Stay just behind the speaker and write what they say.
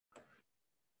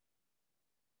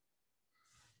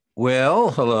Well,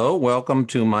 hello. Welcome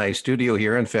to my studio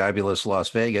here in fabulous Las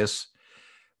Vegas.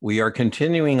 We are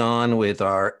continuing on with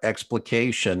our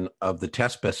explication of the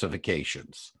test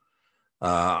specifications.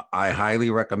 I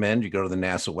highly recommend you go to the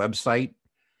NASA website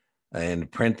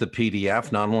and print the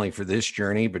PDF, not only for this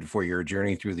journey, but for your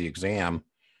journey through the exam.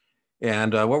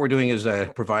 And what we're doing is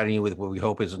providing you with what we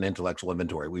hope is an intellectual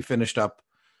inventory. We finished up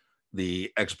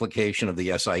the explication of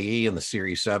the SIE and the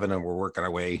Series 7, and we're working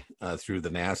our way through the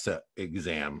NASA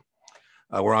exam.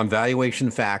 We're on valuation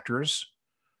factors,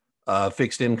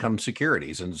 fixed income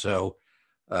securities. And so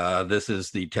this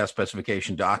is the test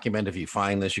specification document. If you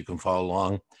find this, you can follow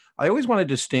along. I always want to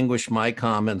distinguish my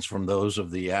comments from those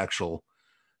of the actual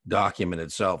document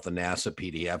itself, the NASA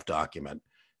PDF document.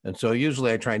 And so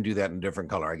usually I try and do that in a different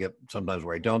color. I get sometimes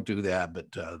where I don't do that, but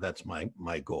that's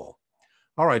my goal.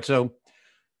 All right. So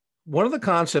one of the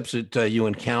concepts that you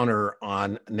encounter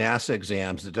on NASA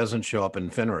exams that doesn't show up in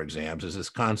FINRA exams is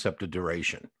this concept of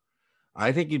duration.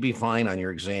 I think you'd be fine on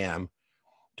your exam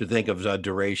to think of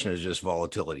duration as just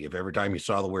volatility. If every time you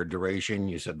saw the word duration,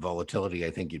 you said volatility, I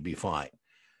think you'd be fine.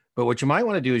 But what you might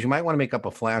want to do is you might want to make up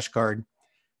a flashcard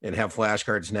and have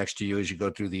flashcards next to you as you go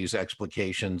through these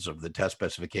explications of the test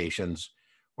specifications,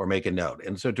 or make a note.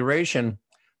 And so duration,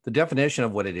 the definition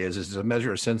of what it is a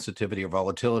measure of sensitivity or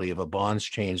volatility of a bond's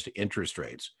change to interest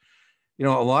rates. You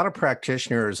know, a lot of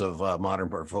practitioners of modern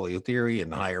portfolio theory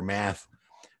and higher math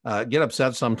get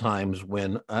upset sometimes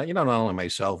when, not only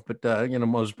myself, but,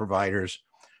 most providers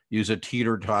use a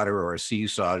teeter-totter or a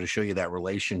seesaw to show you that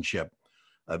relationship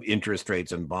of interest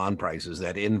rates and bond prices,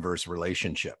 that inverse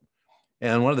relationship.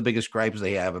 And one of the biggest gripes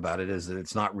they have about it is that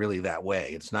it's not really that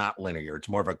way. It's not linear. It's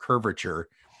more of a curvature.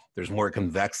 There's more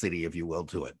convexity, if you will,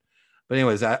 to it. But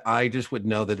anyways, I just would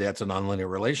know that that's a nonlinear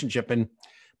relationship. And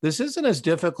this isn't as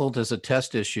difficult as a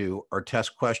test issue or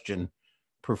test question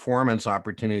performance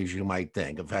opportunities you might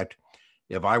think. In fact,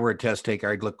 if I were a test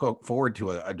taker, I'd look forward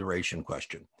to a duration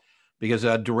question, because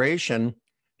duration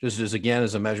just is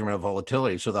a measurement of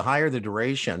volatility. So the higher the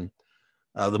duration,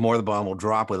 the more the bond will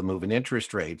drop with a move in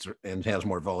interest rates and has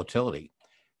more volatility.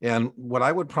 And what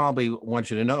I would probably want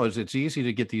you to know is it's easy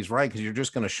to get these right because you're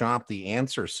just going to shop the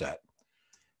answer set.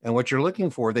 And what you're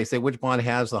looking for, they say, which bond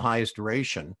has the highest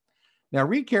duration? Now,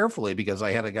 read carefully, because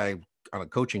I had a guy on a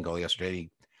coaching call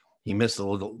yesterday. He missed the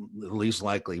least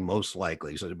likely, most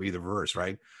likely. So it'd be the reverse,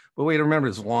 right? But wait, remember,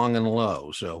 it's long and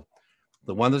low. So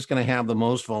the one that's going to have the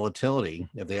most volatility,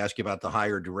 if they ask you about the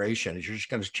higher duration, is you're just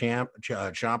going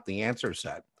to chop the answer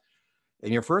set.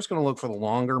 And you're first going to look for the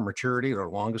longer maturity or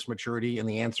longest maturity in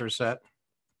the answer set.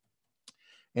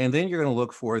 And then you're going to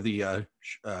look for the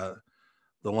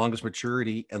longest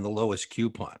maturity and the lowest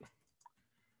coupon.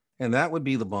 And that would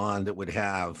be the bond that would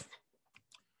have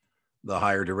the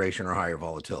higher duration or higher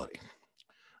volatility.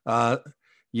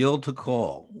 Yield to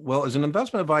call. Well, as an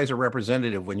investment advisor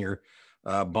representative, when you're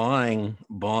buying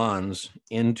bonds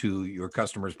into your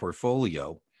customer's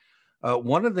portfolio,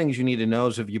 one of the things you need to know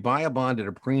is if you buy a bond at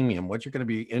a premium, what you're going to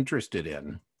be interested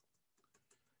in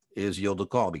is yield to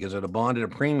call, because at a bond at a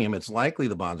premium, it's likely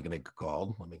the bond's going to get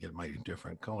called. Let me get my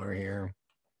different color here.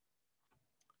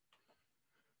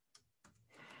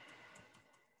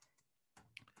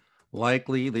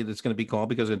 Likely that it's going to be called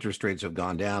because interest rates have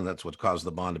gone down. That's what caused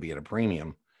the bond to be at a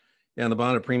premium. And the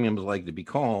bond at premium is likely to be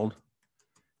called,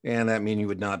 and that means you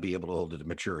would not be able to hold it to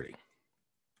maturity.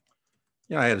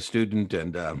 I had a student,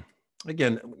 and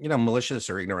again, malicious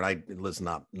or ignorant. Listen,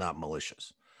 not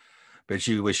malicious, but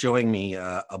she was showing me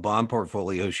a bond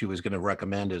portfolio she was going to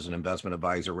recommend as an investment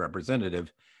advisor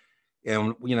representative.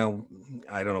 And,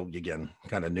 I don't know, again,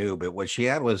 kind of new, but what she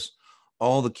had was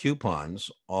all the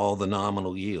coupons, all the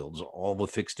nominal yields, all the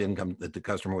fixed income that the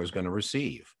customer was going to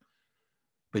receive.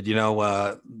 But,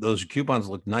 those coupons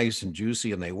looked nice and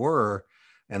juicy, and they were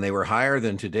higher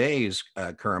than today's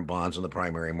current bonds in the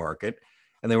primary market.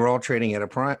 And they were all trading at a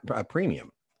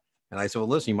premium. And I said, well,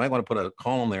 listen, you might want to put a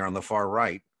column there on the far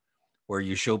right where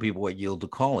you show people what yield to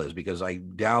call is, because I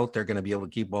doubt they're going to be able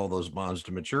to keep all those bonds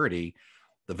to maturity.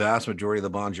 The vast majority of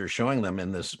the bonds you're showing them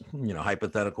in this,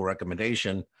 hypothetical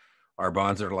recommendation are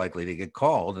bonds that are likely to get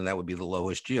called, and that would be the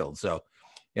lowest yield. So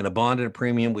in a bond at a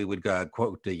premium, we would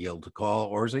quote the yield to call,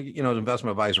 or as an investment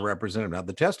advisor representative. Now,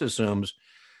 the test assumes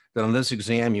that on this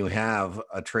exam, you have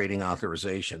a trading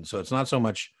authorization. So it's not so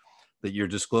much that you're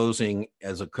disclosing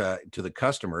to the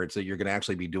customer, it's that you're going to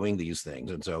actually be doing these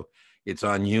things. And so it's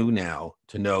on you now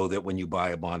to know that when you buy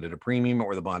a bond at a premium,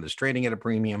 or the bond is trading at a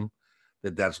premium,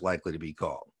 that's likely to be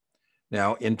called.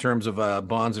 Now, in terms of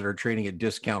bonds that are trading at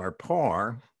discount or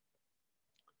par,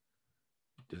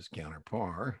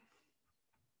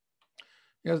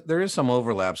 there is some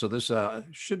overlap. So this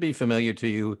should be familiar to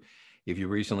you. if you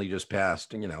recently just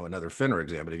passed, another FINRA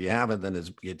exam. But if you haven't, then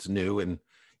it's new and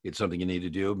it's something you need to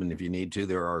do. And if you need to,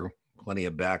 there are plenty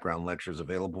of background lectures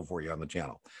available for you on the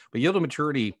channel. But yield to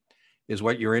maturity is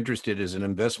what you're interested as an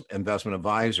investment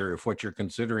advisor. If what you're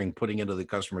considering putting into the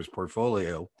customer's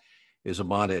portfolio is a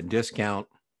bond at discount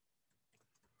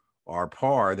or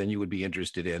par, then you would be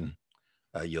interested in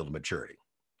yield to maturity.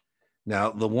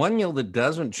 Now, the one yield that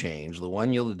doesn't change, is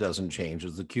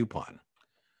the coupon.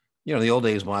 The old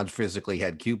days bonds physically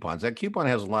had coupons. That coupon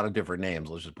has a lot of different names.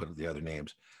 Let's just put the other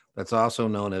names. That's also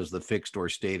known as the fixed or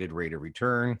stated rate of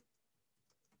return.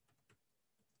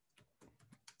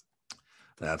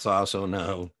 That's also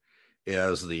known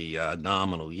as the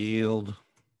nominal yield.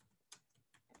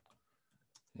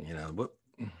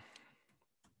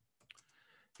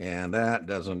 And that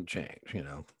doesn't change.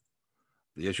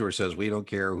 The issuer says, we don't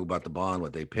care who bought the bond,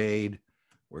 what they paid.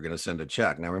 We're going to send a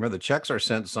check. Now, remember, the checks are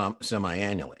sent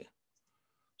semi-annually.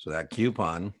 So that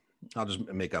coupon, I'll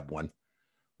just make up one.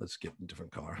 Let's get a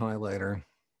different color highlighter.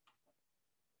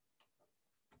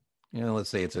 Let's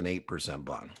say it's an 8%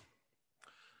 bond.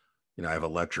 I have a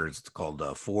lecture. It's called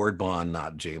Ford Bond,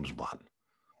 not James Bond.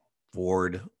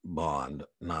 Ford Bond,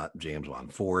 not James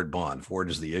Bond. Ford Bond. Ford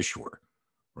is the issuer,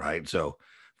 right? So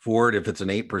Ford, if it's an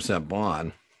 8%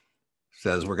 bond,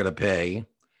 says we're going to pay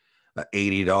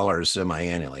 $80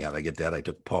 semi-annually. How did I get that? I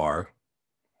took par.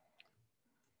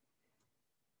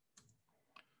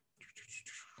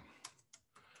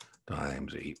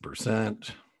 Times 8.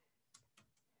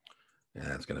 And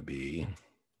that's going to be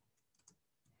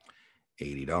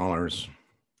 $80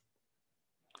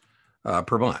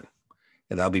 per bond.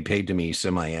 And that'll be paid to me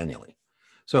semi-annually.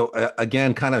 So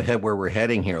again, kind of head where we're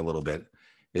heading here a little bit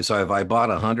is, so if I bought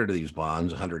 100 of these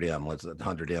bonds, 100M,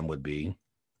 100M would be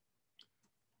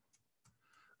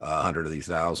 100 of these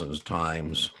thousands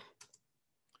times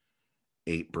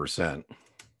 8%.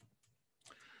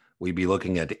 We'd be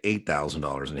looking at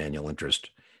 $8,000 in annual interest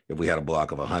if we had a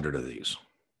block of 100 of these.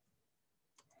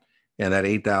 And that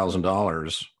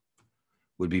 $8,000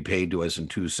 would be paid to us in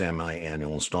 2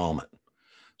 semi-annual installments.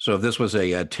 So if this was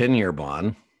a 10-year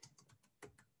bond,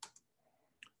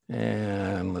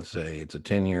 and let's say it's a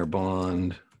 10-year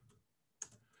bond,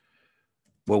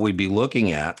 what we'd be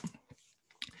looking at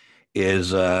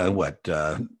is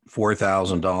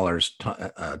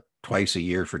 $4,000 twice a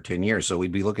year for 10 years. So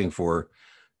we'd be looking for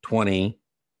 20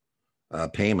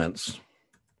 payments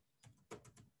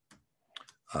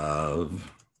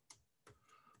of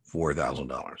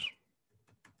 $4,000.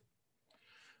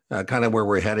 Kind of where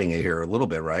we're heading here a little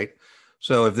bit, right?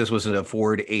 So if this was a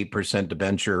Ford 8%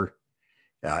 debenture,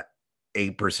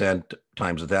 8%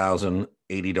 times 1,000,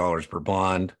 $80 per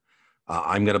bond.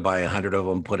 I'm going to buy 100 of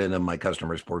them, put it in my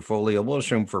customer's portfolio. We'll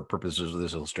assume for purposes of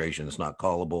this illustration, it's not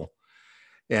callable.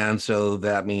 And so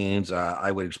that means I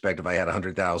would expect if I had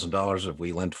 $100,000, if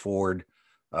we lent Ford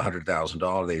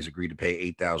 $100,000, they agreed to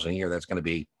pay $8,000 a year. That's going to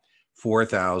be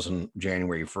 $4,000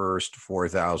 January 1st,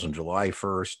 $4,000 July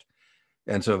 1st.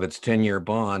 And so if it's a 10-year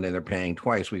bond and they're paying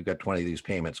twice, we've got 20 of these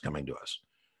payments coming to us.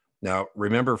 Now,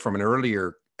 remember from an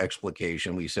earlier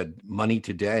explication, we said money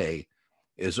today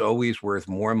is always worth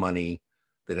more money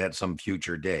than at some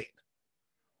future date.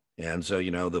 And so,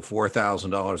 the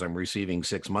 $4,000 I'm receiving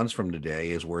 6 months from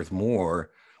today is worth more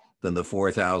than the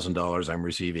 $4,000 I'm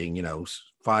receiving,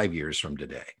 5 years from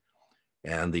today.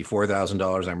 And the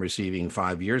 $4,000 I'm receiving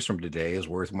 5 years from today is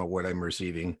worth more than what I'm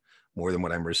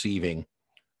receiving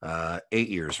 8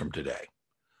 years from today.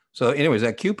 So anyways,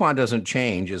 that coupon doesn't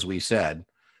change, as we said.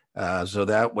 So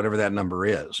that whatever that number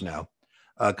is. Now,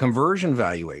 conversion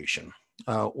valuation.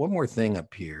 One more thing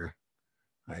up here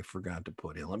I forgot to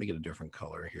put in. Let me get a different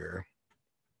color here.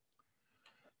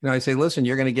 I say, listen,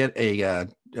 you're going to get a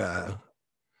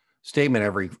statement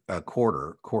every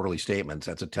quarterly statements.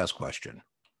 That's a test question.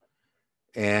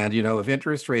 And, if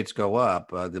interest rates go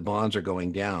up, the bonds are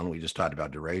going down. We just talked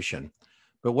about duration.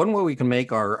 But one way we can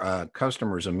make our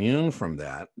customers immune from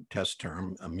that, test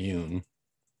term, immune,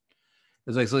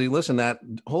 is I say, listen, that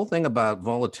whole thing about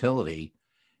volatility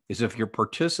is if you're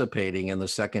participating in the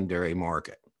secondary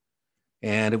market.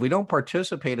 And if we don't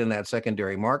participate in that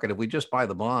secondary market, if we just buy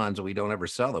the bonds and we don't ever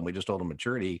sell them, we just hold them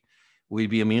maturity, we'd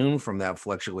be immune from that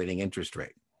fluctuating interest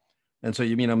rate. And so,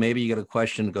 maybe you get a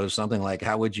question that goes something like,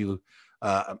 how would you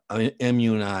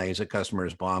immunize a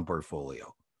customer's bond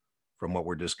portfolio from what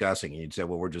we're discussing? And you'd say,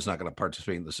 well, we're just not going to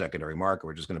participate in the secondary market.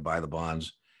 We're just going to buy the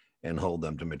bonds and hold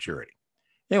them to maturity.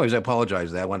 Anyways, I apologize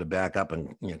for that. I want to back up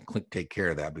and take care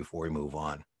of that before we move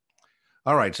on.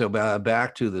 All right, so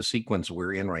back to the sequence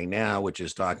we're in right now, which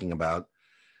is talking about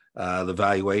the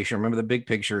valuation. Remember the big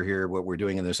picture here, what we're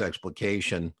doing in this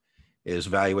explication is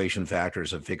valuation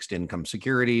factors of fixed income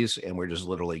securities. And we're just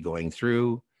literally going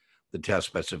through the test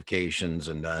specifications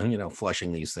and,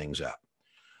 flushing these things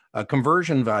out.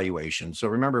 Conversion valuation. So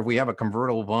remember, if we have a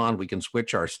convertible bond, we can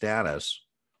switch our status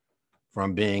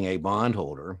from being a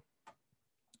bondholder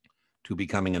to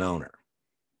becoming an owner.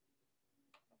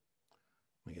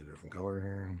 Let me get a different color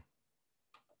here.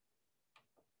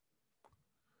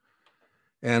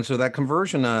 And so that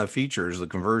conversion the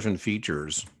conversion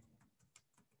features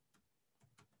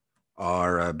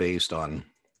are based on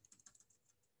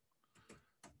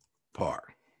par.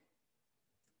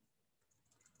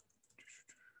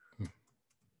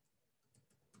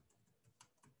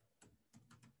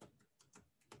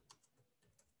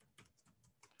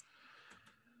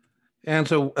 And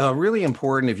so really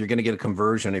important if you're going to get a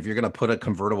conversion, if you're going to put a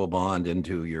convertible bond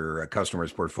into your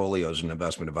customer's portfolio as an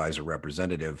investment advisor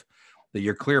representative, that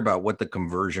you're clear about what the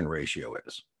conversion ratio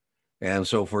is. And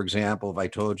so, for example, if I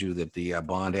told you that the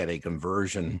bond had a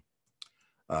conversion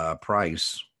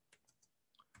price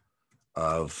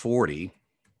of 40,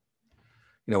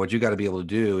 what you got to be able to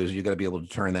do is you got to be able to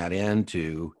turn that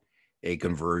into a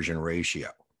conversion ratio.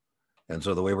 And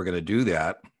so the way we're going to do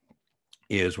that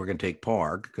is we're going to take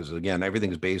par, because again,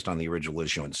 everything is based on the original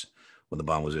issuance when the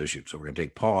bond was issued. So we're going to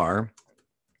take par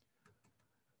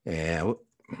and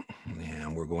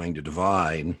we're going to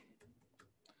divide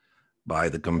by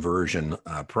the conversion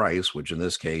price, which in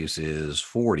this case is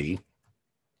 40.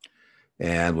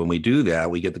 And when we do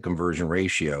that, we get the conversion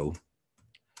ratio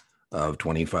of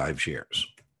 25 shares.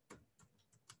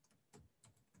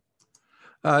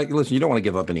 Listen, you don't want to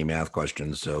give up any math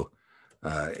questions. So,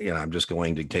 I'm just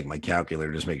going to take my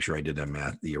calculator, just make sure I did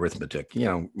the arithmetic.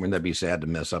 Wouldn't that be sad to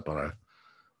mess up on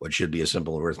what should be a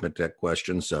simple arithmetic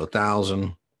question? So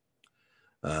 1,000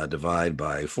 divide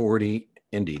by 40,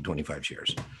 indeed 25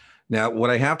 shares. Now, what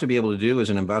I have to be able to do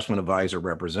as an investment advisor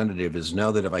representative is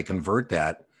know that if I convert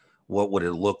that, what would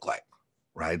it look like,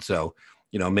 right? So,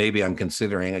 maybe I'm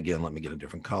considering, again, let me get a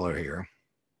different color here.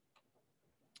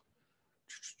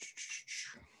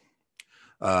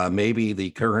 Maybe the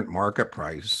current market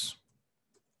price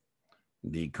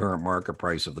of the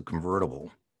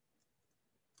convertible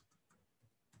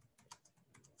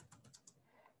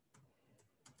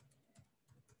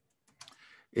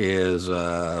is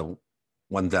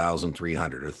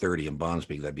 1,300 or 30 in bond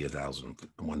speak. That'd be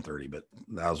 1,130, but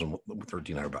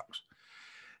 1,300 bucks.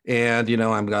 And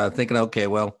I'm thinking, okay,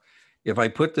 well, if I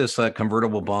put this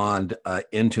convertible bond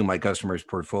into my customer's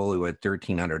portfolio at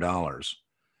 $1,300.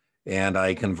 And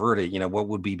I convert it, what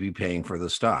would we be paying for the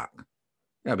stock?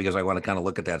 Because I want to kind of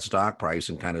look at that stock price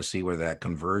and kind of see where that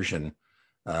conversion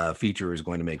feature is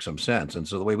going to make some sense. And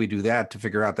so the way we do that to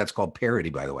figure out, that's called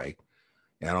parity, by the way.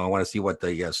 And I want to see what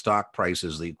the stock price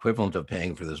is the equivalent of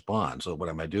paying for this bond. So what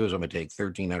I'm going to do is I'm going to take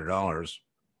 $1,300,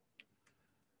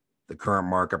 the current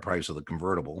market price of the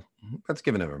convertible. That's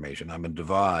given information. I'm going to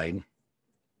divide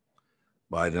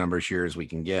by the number of shares we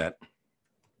can get.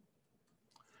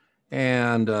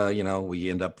 And, we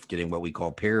end up getting what we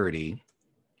call parity.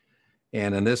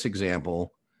 And in this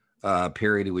example,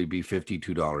 parity would be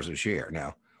 $52 a share.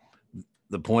 Now,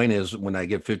 the point is when I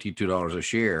get $52 a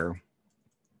share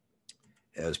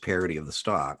as parity of the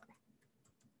stock,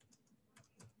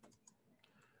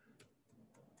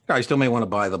 I still may want to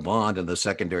buy the bond in the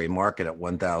secondary market at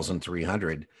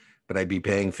 1,300, but I'd be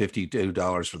paying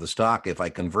 $52 for the stock if I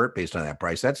convert based on that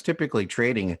price. That's typically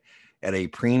trading at a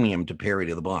premium to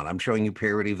parity of the bond. I'm showing you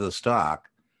parity of the stock,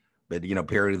 but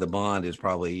parity of the bond is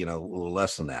probably a little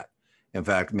less than that. In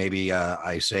fact, maybe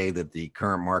I say that the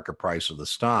current market price of the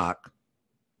stock,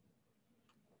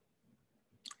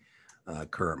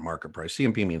 current market price,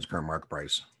 CMP means current market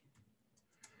price,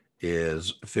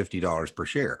 is $50 per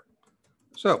share.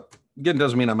 So again,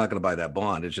 doesn't mean I'm not going to buy that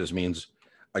bond. It just means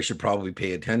I should probably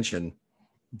pay attention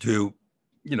to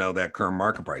that current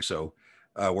market price. So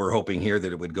we're hoping here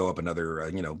that it would go up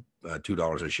another,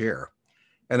 $2 a share.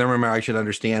 And then remember, I should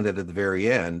understand that at the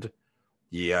very end,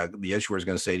 the issuer is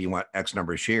going to say, do you want X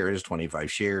number of shares,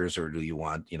 25 shares, or do you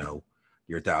want, your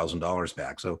 $1,000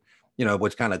 back? So,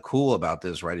 what's kind of cool about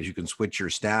this, right, is you can switch your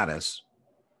status.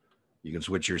 You can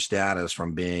switch your status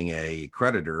from being a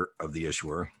creditor of the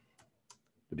issuer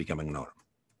to becoming an owner.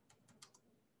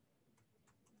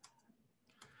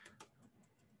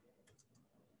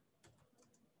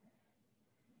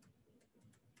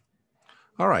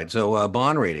 All right, so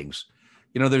bond ratings.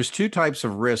 There's two types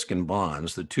of risk in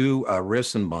bonds. The two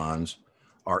risks in bonds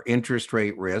are interest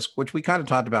rate risk, which we kind of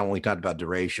talked about when we talked about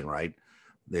duration, right?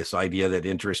 This idea that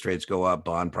interest rates go up,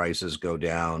 bond prices go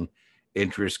down,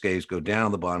 interest rates go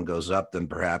down, the bond goes up, then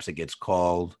perhaps it gets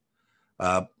called.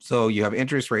 So you have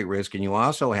interest rate risk, and you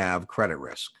also have credit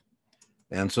risk.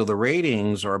 And so the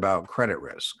ratings are about credit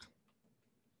risk.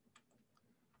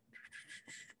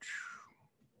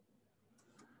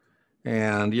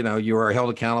 And, you are held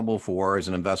accountable for, as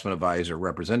an investment advisor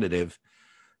representative,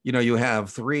 you have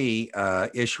three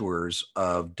issuers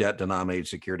of debt denominated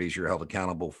securities you're held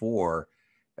accountable for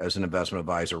as an investment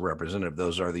advisor representative.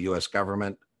 Those are the U.S.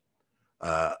 government,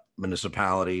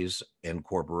 municipalities, and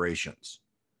corporations.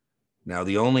 Now,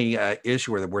 the only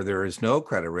issuer where there is no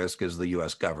credit risk is the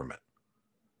U.S. government.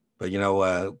 But,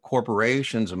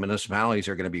 corporations and municipalities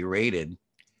are going to be rated.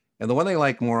 And the one they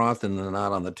like more often than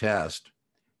not on the test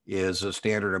is a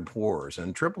Standard & Poor's.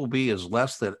 And triple B is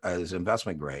less than as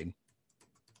investment grade.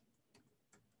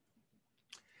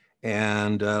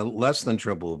 And less than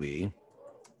triple B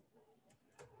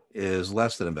is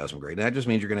less than investment grade. And that just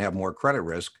means you're going to have more credit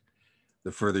risk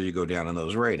the further you go down in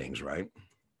those ratings, right?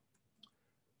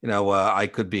 I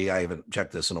haven't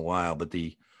checked this in a while, but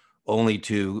the only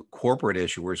two corporate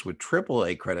issuers with triple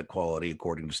A credit quality,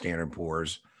 according to Standard &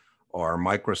 Poor's, are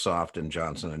Microsoft and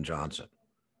Johnson & Johnson.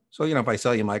 So, if I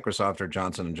sell you Microsoft or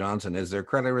Johnson & Johnson, is there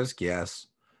credit risk? Yes,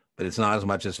 but it's not as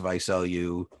much as if I sell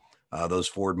you those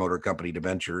Ford Motor Company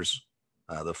debentures,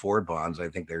 the Ford bonds. I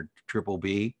think they're triple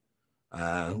B,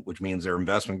 which means they're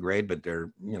investment grade, but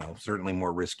they're, certainly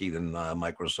more risky than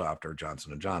Microsoft or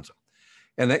Johnson & Johnson.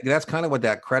 And that's kind of what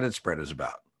that credit spread is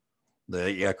about.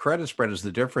 The credit spread is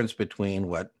the difference between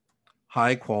what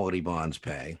high quality bonds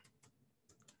pay.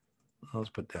 Let's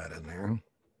put that in there.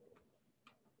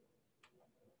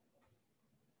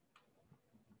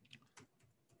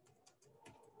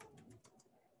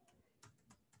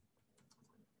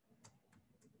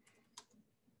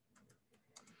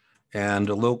 And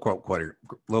low credit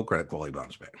quality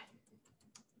bonds pay.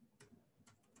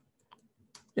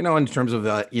 In terms of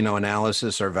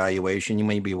analysis or valuation, you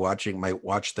might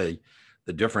watch the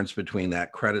difference between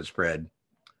that credit spread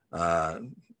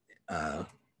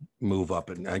move up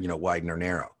and widen or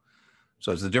narrow.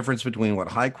 So it's the difference between what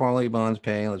high quality bonds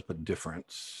pay. Let's put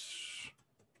difference.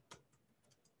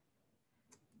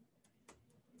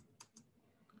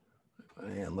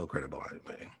 And low credit bonds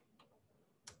pay.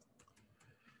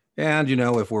 And,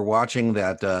 if we're watching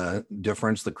that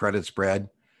difference, the credit spread,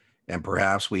 and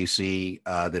perhaps we see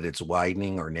that it's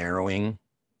widening or narrowing.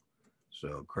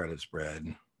 So credit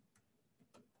spread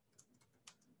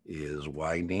is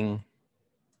widening.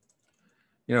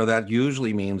 That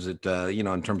usually means that,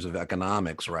 in terms of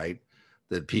economics, right,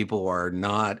 that people are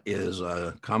not as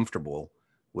comfortable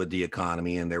with the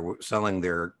economy, and they're selling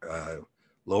their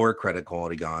lower credit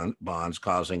quality bonds,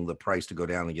 causing the price to go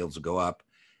down and yields to go up,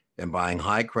 and buying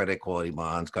high credit quality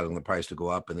bonds, causing the price to go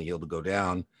up and the yield to go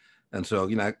down. And so,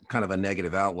 kind of a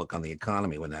negative outlook on the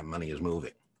economy when that money is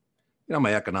moving.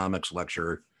 My economics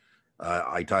lecture,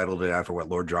 I titled it after what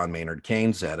Lord John Maynard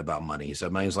Keynes said about money. He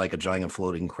said, money's like a giant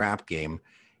floating crap game.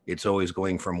 It's always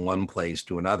going from one place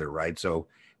to another, right? So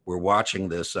we're watching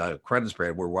this credit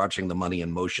spread. We're watching the money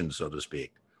in motion, so to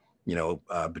speak,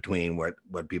 between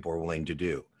what people are willing to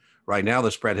do. Right now, the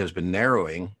spread has been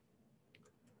narrowing.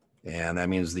 And that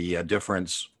means the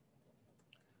difference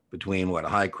between what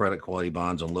high credit quality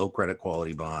bonds and low credit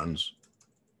quality bonds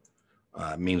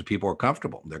means people are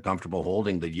comfortable. They're comfortable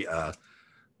holding the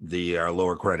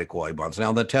lower credit quality bonds. Now,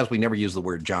 in the test, we never use the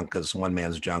word junk because one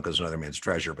man's junk is another man's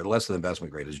treasure, but less than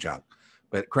investment grade is junk.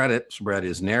 But credit spread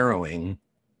is narrowing.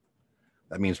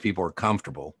 That means people are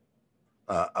comfortable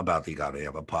about the economy,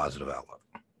 have a positive outlook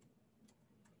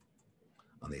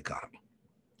on the economy.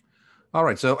 All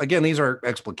right. So again, these are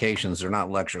explications. They're not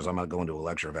lectures. I'm not going to a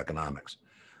lecture of economics.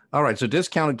 All right. So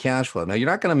discounted cash flow. Now, you're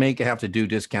not going to have to do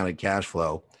discounted cash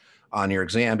flow on your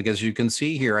exam because you can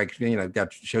see here, I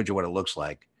showed you what it looks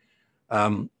like.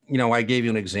 I gave you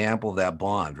an example of that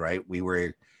bond, right? We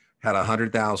had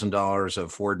 $100,000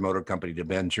 of Ford Motor Company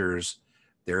debentures.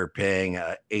 They're paying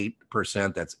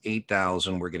 8%. That's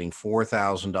 $8,000. We're getting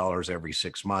 $4,000 every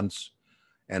 6 months.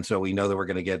 And so we know that we're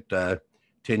going to get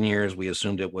 10 years. We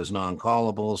assumed it was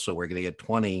non-callable. So we're going to get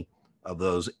 20 of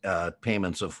those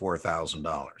payments of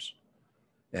 $4,000.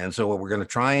 And so what we're going to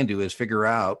try and do is figure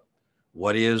out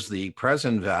what is the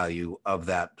present value of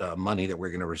that money that we're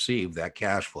going to receive, that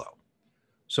cash flow.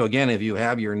 So again, if you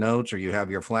have your notes or you have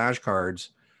your flashcards,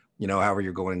 however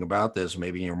you're going about this,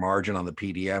 maybe your margin on the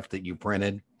PDF that you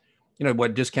printed,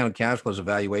 what discounted cash flow is a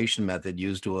valuation method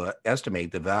used to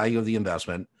estimate the value of the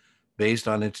investment based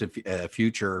on its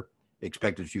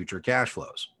expected future cash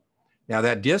flows. Now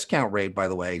that discount rate, by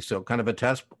the way, so kind of a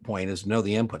test point is know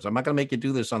the inputs. I'm not going to make you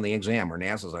do this on the exam, or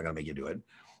NASA's not going to make you do it.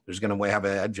 There's going to have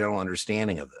a general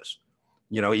understanding of this.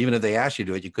 Even if they asked you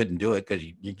to do it, you couldn't do it because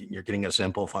you're getting a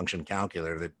simple function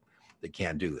calculator that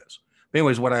can't do this.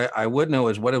 Anyways, what I would know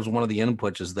is what is one of the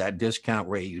inputs is that discount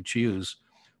rate you choose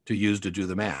to use to do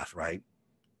the math, right?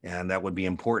 And that would be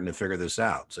important to figure this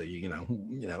out. So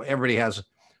everybody has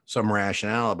some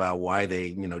rationale about why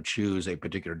they choose a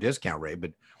particular discount rate,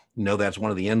 but that's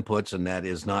one of the inputs, and that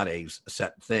is not a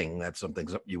set thing. That's something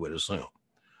you would assume.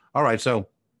 All right, so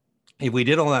if we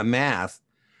did all that math,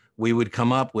 we would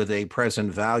come up with a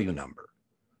present value number.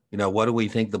 What do we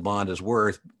think the bond is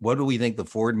worth? What do we think the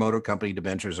Ford Motor Company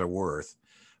debentures are worth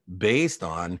based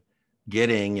on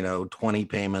getting, 20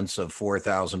 payments of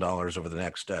 $4,000 over the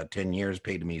next 10 years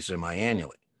paid to me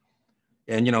semi-annually?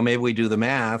 And, maybe we do the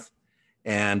math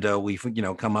and we,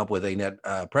 come up with a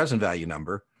net present value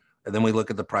number. And then we look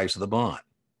at the price of the bond.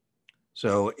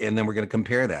 So, and then we're going to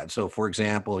compare that. So, for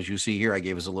example, as you see here, I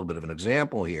gave us a little bit of an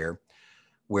example here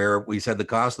where we said the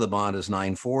cost of the bond is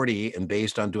 $940, and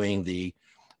based on doing the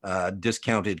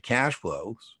discounted cash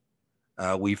flows,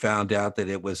 we found out that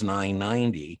it was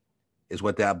 $990 is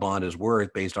what that bond is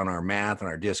worth based on our math and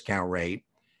our discount rate.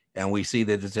 And we see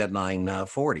that it's at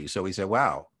 $940. So we said,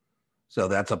 wow. So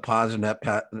that's a positive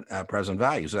net present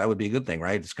value. So that would be a good thing,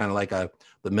 right? It's kind of like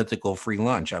the mythical free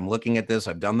lunch. I'm looking at this.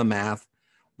 I've done the math.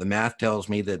 The math tells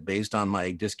me that based on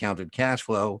my discounted cash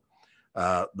flow,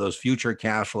 those future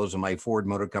cash flows of my Ford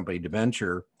Motor Company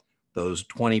debenture, those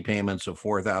 20 payments of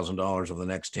 $4,000 over the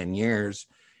next 10 years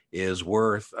is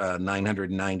worth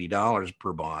 $990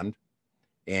 per bond.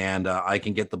 And I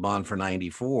can get the bond for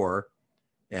 $94.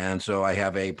 And so I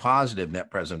have a positive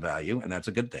net present value, and that's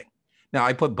a good thing. Now,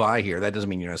 I put buy here. That doesn't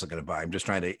mean you're not going to buy. I'm just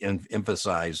trying to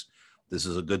emphasize this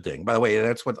is a good thing. By the way,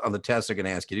 that's what on the test they're going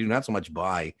to ask you to do, not so much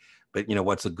buy, but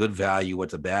what's a good value,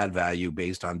 what's a bad value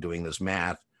based on doing this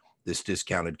math, this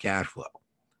discounted cash flow,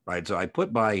 right? So I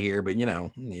put buy here, but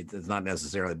it's not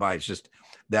necessarily buy. It's just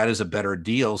that is a better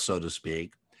deal, so to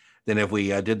speak, than if we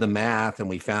did the math and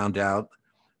we found out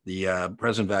the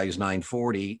present value is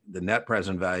 $940, the net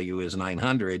present value is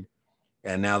 $900,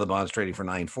 and now the bond's trading for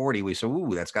 $940. We say,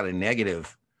 ooh, that's got a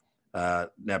negative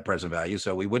net present value,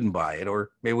 so we wouldn't buy it,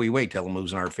 or maybe we wait till it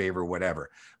moves in our favor, whatever.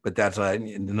 But that's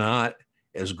not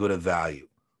as good a value.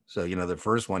 So the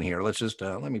first one here, let's just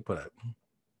let me put it.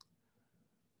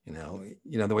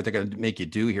 What they're going to make you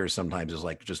do here sometimes is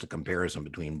like just a comparison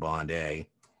between bond A,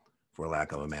 for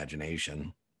lack of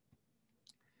imagination,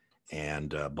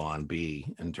 and bond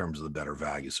B in terms of the better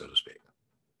value, so to speak.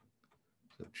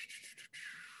 So,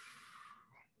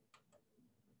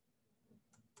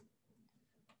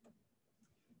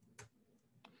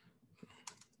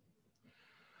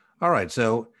 all right,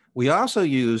 so we also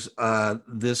use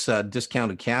this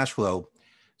discounted cash flow,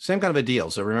 same kind of a deal.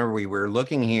 So remember, we were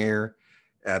looking here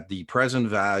at the present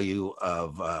value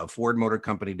of Ford Motor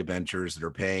Company debentures that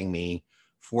are paying me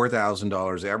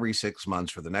 $4,000 every 6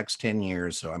 months for the next 10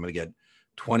 years. So I'm going to get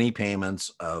 20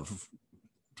 payments of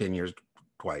 10 years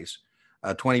twice,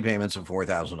 20 payments of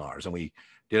 $4,000. And we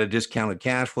did a discounted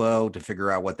cash flow to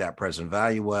figure out what that present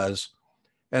value was.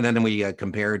 And then we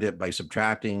compared it by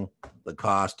subtracting the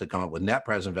cost to come up with net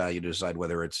present value to decide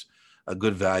whether it's a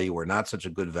good value or not such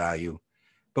a good value.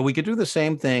 But we could do the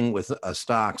same thing with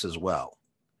stocks as well.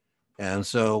 And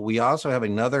so we also have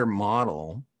another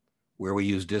model where we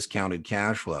use discounted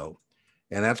cash flow,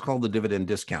 and that's called the dividend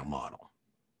discount model.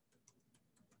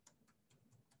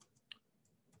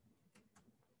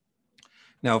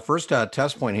 Now, first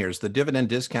test point here is the dividend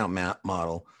discount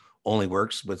model only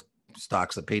works with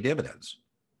stocks that pay dividends.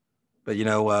 But,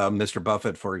 Mr.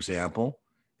 Buffett, for example,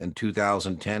 in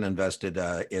 2010 invested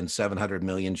in 700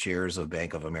 million shares of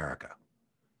Bank of America.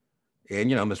 And,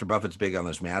 Mr. Buffett's big on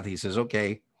this math. He says,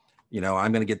 okay, I'm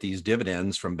going to get these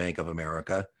dividends from Bank of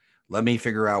America. Let me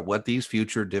figure out what these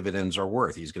future dividends are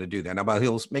worth. He's going to do that. Now, but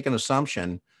he'll make an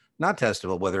assumption, not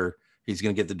testable, whether he's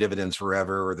going to get the dividends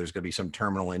forever or there's going to be some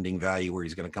terminal ending value where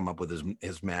he's going to come up with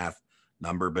his math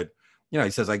number. But, he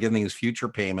says, I give these future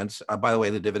payments. By the way,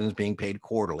 the dividend's being paid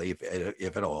quarterly,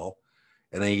 if at all.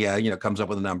 And then he, comes up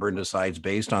with a number and decides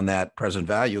based on that present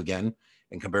value again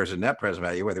and compares to net present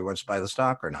value, whether he wants to buy the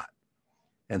stock or not.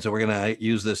 And so we're going to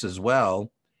use this as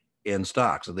well in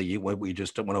stocks. So what we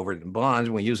just went over in bonds,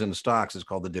 when we use it in stocks, is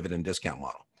called the dividend discount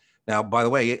model. Now, by the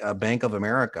way, Bank of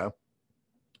America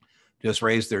just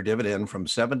raised their dividend from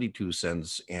 72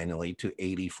 cents annually to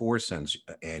 84 cents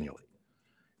annually.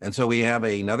 And so we have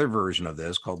another version of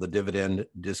this called the dividend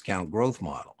discount growth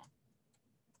model.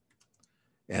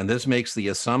 And this makes the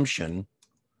assumption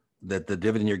that the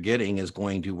dividend you're getting is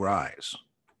going to rise.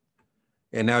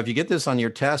 And now if you get this on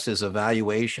your test as a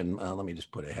valuation, let me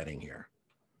just put a heading here.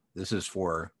 This is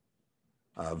for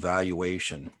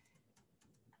valuation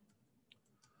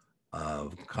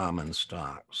of common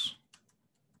stocks.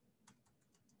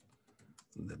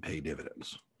 that pay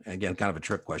dividends. And again, kind of a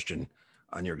trick question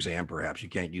on your exam, perhaps. You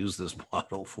can't use this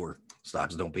model for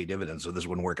stocks that don't pay dividends, so this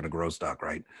wouldn't work in a growth stock,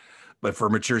 right? But for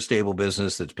a mature, stable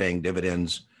business that's paying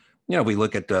dividends, if we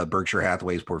look at Berkshire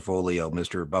Hathaway's portfolio,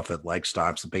 Mr. Buffett likes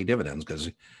stocks that pay dividends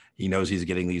because he knows he's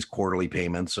getting these quarterly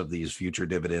payments of these future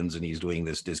dividends, and he's doing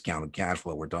this discounted cash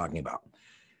flow we're talking about.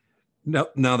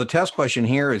 Now the test question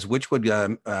here is what would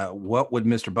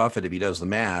Mr. Buffett, if he does the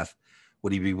math,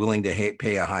 would he be willing to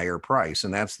pay a higher price?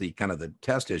 And that's the kind of the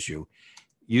test issue.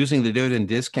 Using the dividend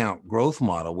discount growth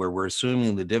model, where we're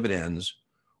assuming the dividends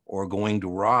are going to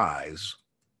rise.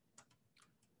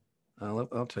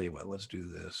 I'll tell you what, let's do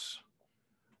this.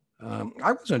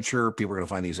 I wasn't sure if people were going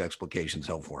to find these explications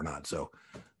helpful or not. So,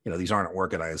 these aren't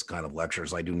organized kind of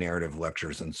lectures. I do narrative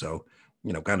lectures. And so,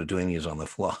 kind of doing these on the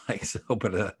fly. So,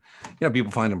 but,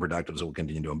 people find them productive, so we'll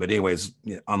continue doing them. But anyways,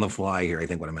 on the fly here, I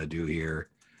think what I'm going to do here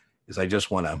is I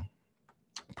just want to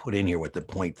put in here what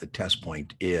the test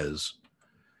point is.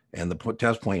 And the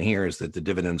test point here is that the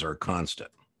dividends are constant.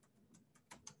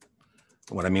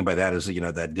 What I mean by that is,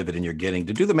 that dividend you're getting,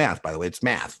 to do the math, by the way, it's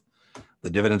math. The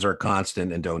dividends are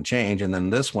constant and don't change. And then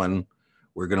this one,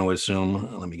 we're going to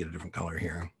assume, let me get a different color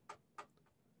here.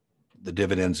 The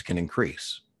dividends can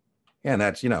increase. And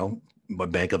that's,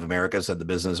 what Bank of America said the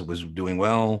business was doing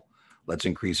well. Let's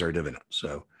increase our dividends.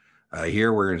 So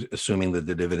here we're assuming that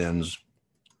the dividends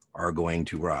are going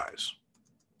to rise,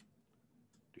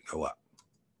 to go up.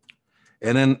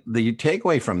 And then the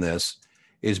takeaway from this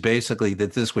is basically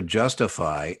that this would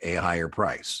justify a higher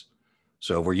price.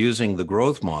 So if we're using the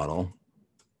growth model,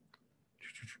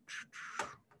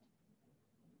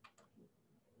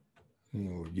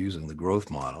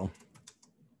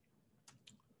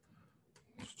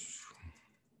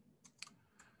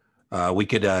 we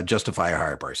could justify a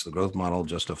higher price. The growth model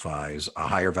justifies a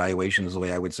higher valuation is the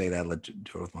way I would say that.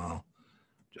 Growth model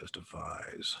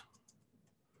justifies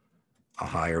a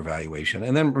higher valuation.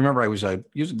 And then remember, I was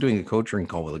doing a coaching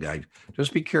call with a guy.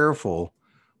 Just be careful.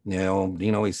 He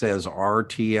says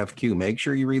RTFQ. Make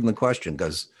sure you're reading the question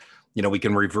because, we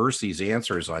can reverse these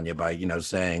answers on you by,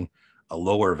 saying a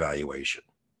lower valuation.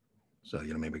 So,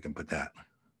 maybe we can put that.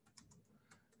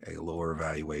 A lower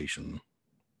valuation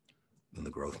than the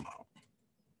growth model.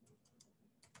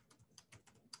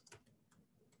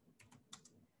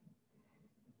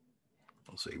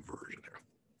 I'll say version there.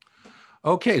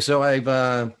 Okay, so I've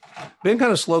been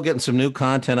kind of slow getting some new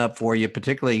content up for you,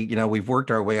 particularly, we've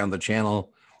worked our way on the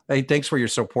channel. Hey, thanks for your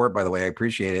support, by the way. I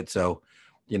appreciate it. So,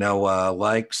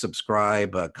 like,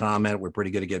 subscribe, comment. We're pretty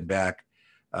good at getting back.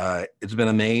 It's been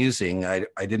amazing. I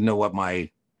didn't know what my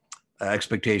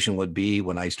expectation would be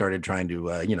when I started trying to,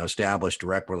 establish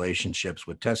direct relationships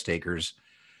with test takers.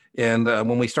 And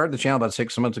when we started the channel about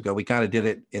 6 months ago, we kind of did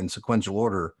it in sequential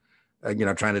order,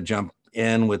 trying to jump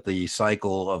in with the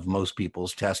cycle of most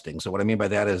people's testing. So what I mean by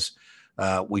that is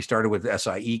we started with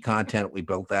SIE content. We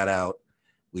built that out.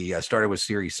 We started with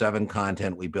Series 7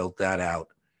 content. We built that out.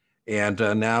 And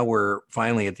now we're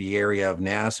finally at the area of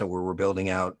NASA where we're building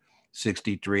out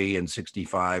 63 and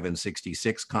 65 and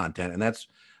 66 content. And that's,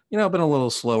 been a little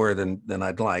slower than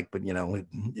I'd like, but,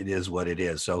 it is what it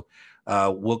is. So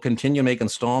we'll continue to make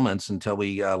installments until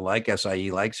we like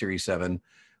SIE, like Series 7.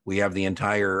 We have the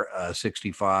entire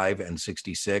 65 and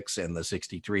 66 and the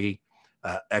 63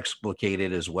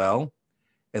 explicated as well.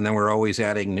 And then we're always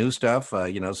adding new stuff,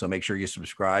 so make sure you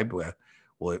subscribe.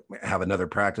 We'll have another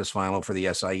practice final for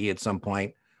the SIE at some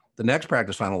point. The next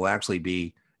practice final will actually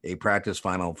be a practice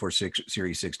final for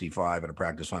Series 65 and a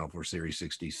practice final for Series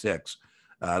 66.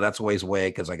 That's a ways away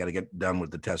because I got to get done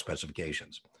with the test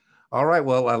specifications. All right.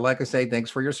 Well, like I say, thanks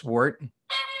for your support.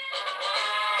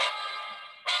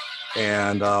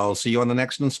 And I'll see you on the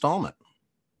next installment.